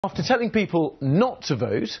After telling people not to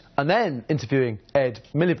vote and then interviewing Ed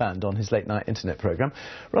Miliband on his late-night internet programme,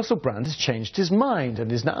 Russell Brand has changed his mind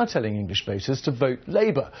and is now telling English voters to vote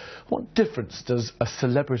Labour. What difference does a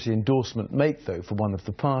celebrity endorsement make, though, for one of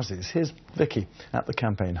the parties? Here's Vicky at the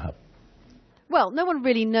campaign hub. Well, no one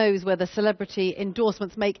really knows whether celebrity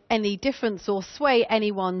endorsements make any difference or sway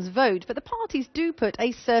anyone's vote, but the parties do put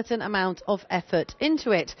a certain amount of effort into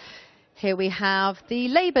it. Here we have the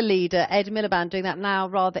Labour leader, Ed Miliband, doing that now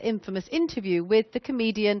rather infamous interview with the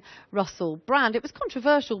comedian Russell Brand. It was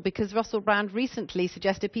controversial because Russell Brand recently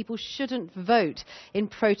suggested people shouldn't vote in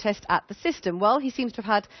protest at the system. Well, he seems to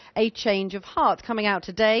have had a change of heart, coming out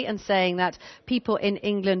today and saying that people in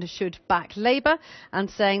England should back Labour and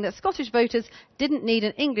saying that Scottish voters didn't need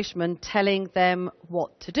an Englishman telling them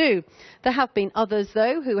what to do. There have been others,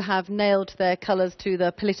 though, who have nailed their colours to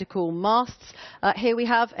the political masts. Here we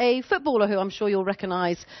have a footballer who I'm sure you'll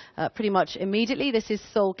recognise pretty much immediately. This is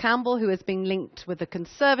Sol Campbell, who has been linked with the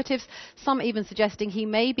Conservatives, some even suggesting he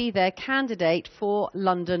may be their candidate for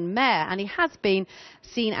London Mayor, and he has been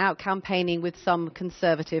seen out campaigning with some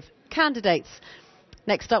Conservative candidates.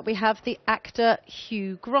 Next up, we have the actor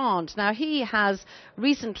Hugh Grant. Now, he has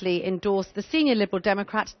recently endorsed the senior Liberal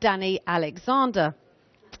Democrat Danny Alexander.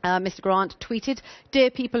 Mr Grant tweeted, "Dear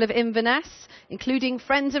people of Inverness, including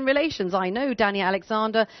friends and relations, I know Danny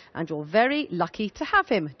Alexander and you're very lucky to have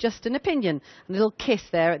him. Just an opinion." A little kiss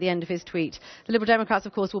there at the end of his tweet. The Liberal Democrats,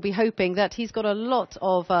 of course, will be hoping that he's got a lot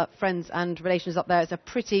of friends and relations up there. It's a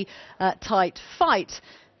pretty tight fight.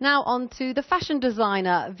 Now on to the fashion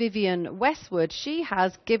designer Vivienne Westwood. She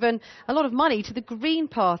has given a lot of money to the Green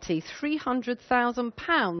Party,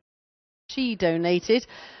 £300,000 she donated.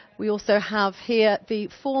 We also have here the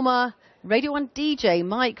former Radio 1 DJ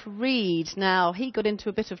Mike Reid. Now, he got into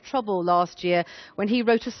a bit of trouble last year when he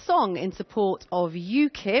wrote a song in support of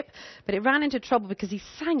UKIP, but it ran into trouble because he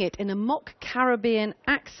sang it in a mock Caribbean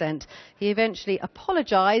accent. He eventually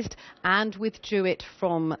apologised and withdrew it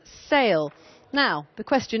from sale. Now, the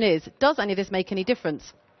question is, does any of this make any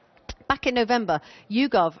difference? Back in November,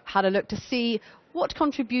 YouGov had a look to see what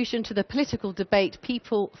contribution to the political debate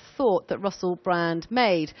people thought that Russell Brand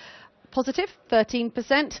made. Positive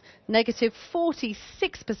 13%, negative 46%.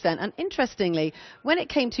 And interestingly, when it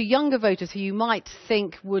came to younger voters who you might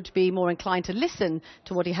think would be more inclined to listen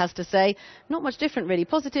to what he has to say, not much different really.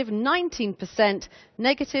 Positive 19%,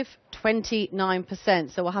 negative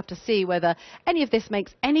 29%. So we'll have to see whether any of this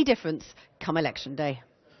makes any difference come election day.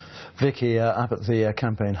 Vicky up at the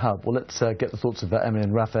campaign hub. Well, let's get the thoughts of Emily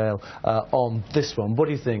and Raphael on this one. What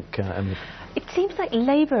do you think, Emily? It seems like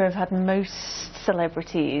Labour have had most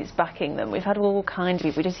celebrities backing them. We've had all kinds of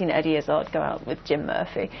people. We've just seen Eddie Izzard go out with Jim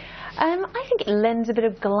Murphy. I think it lends a bit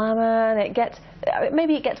of glamour, and it gets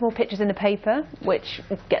maybe it gets more pictures in the paper, which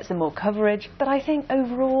gets them more coverage. But I think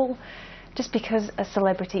overall, just because a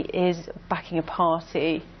celebrity is backing a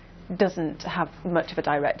party doesn't have much of a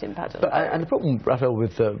direct impact on and the problem, Raphael,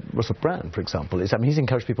 with Russell Brand, for example, is, I mean, he's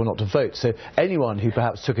encouraged people not to vote. So anyone who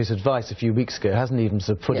perhaps took his advice a few weeks ago hasn't even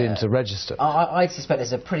sort of put in to register. I suspect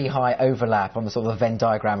there's a pretty high overlap on the sort of Venn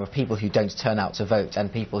diagram of people who don't turn out to vote and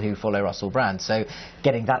people who follow Russell Brand. So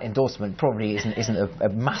getting that endorsement probably isn't a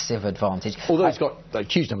massive advantage. Although he's got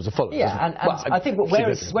huge numbers of followers. Yeah, and well, I think where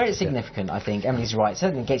it's significant, I think Emily's right.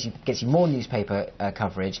 Certainly gets you more newspaper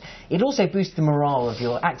coverage. It also boosts the morale of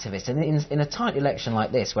your activists. And in a tight election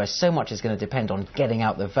like this, where so much is going to depend on getting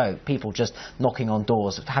out the vote, people just knocking on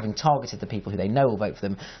doors, having targeted the people who they know will vote for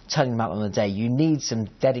them, turning them out on the day, you need some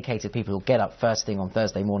dedicated people who'll get up first thing on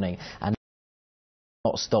Thursday morning and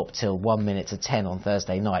not stop till 1 minute to 10 on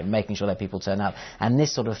Thursday night, making sure that people turn out. And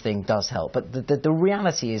this sort of thing does help. But the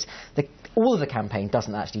reality is that all of the campaign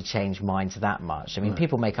doesn't actually change minds that much. I mean,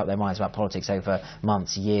 people make up their minds about politics over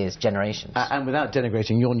months, years, generations. And without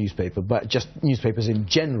denigrating your newspaper, but just newspapers in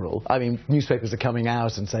general, I mean, newspapers are coming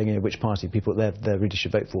out and saying, you know, which party people their readers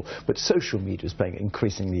should vote for. But social media is playing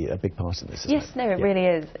increasingly a big part in this, isn't it? Yes, no, it really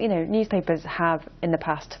is. You know, newspapers have, in the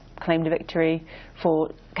past, claimed a victory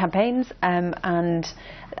for campaigns, and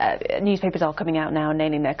newspapers are coming out now and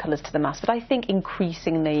nailing their colours to the mast, but I think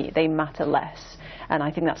increasingly they matter less, and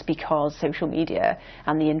I think that's because social media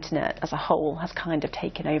and the internet as a whole has kind of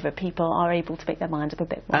taken over. People are able to make their minds up a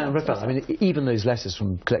bit more. And Raphael, I mean, even those letters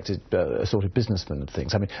from collected assorted businessmen and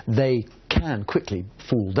things, I mean, they can quickly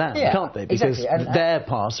fall down, can't they? Because exactly. Their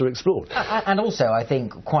paths are explored. And also, I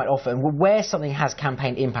think, quite often, where something has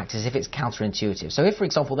campaign impact is if it's counterintuitive. So if, for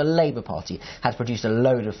example, the Labour Party had produced a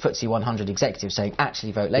load of FTSE 100 executives saying,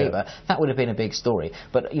 actually vote Labour, that would have been a big story.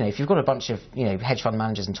 But, you know, if you've got a bunch of, you know, hedge fund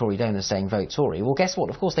managers and Tory donors saying vote Tory, well, guess what?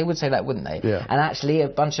 Of course they would say that, wouldn't they? Yeah. And actually, a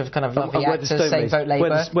bunch of kind of lovely actors say vote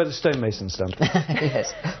Labour. Where the stonemasons stand.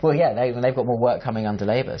 Yes. Well, yeah, they've got more work coming under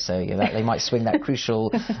Labour, so they might swing that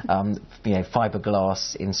crucial,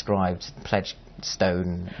 fiberglass inscribed pledge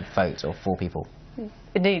stone vote of 4 people.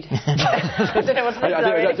 Indeed. I don't know what's I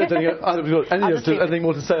don't think either of you have anything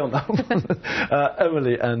more to say on that.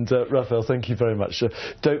 Emily and Raphael, thank you very much.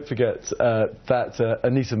 Don't forget that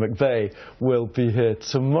Anita McVeigh will be here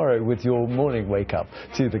tomorrow with your morning wake-up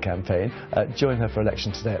to the campaign. Join her for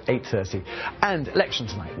Election Today at 8:30. And Election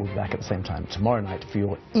Tonight will be back at the same time tomorrow night for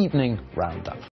your evening roundup.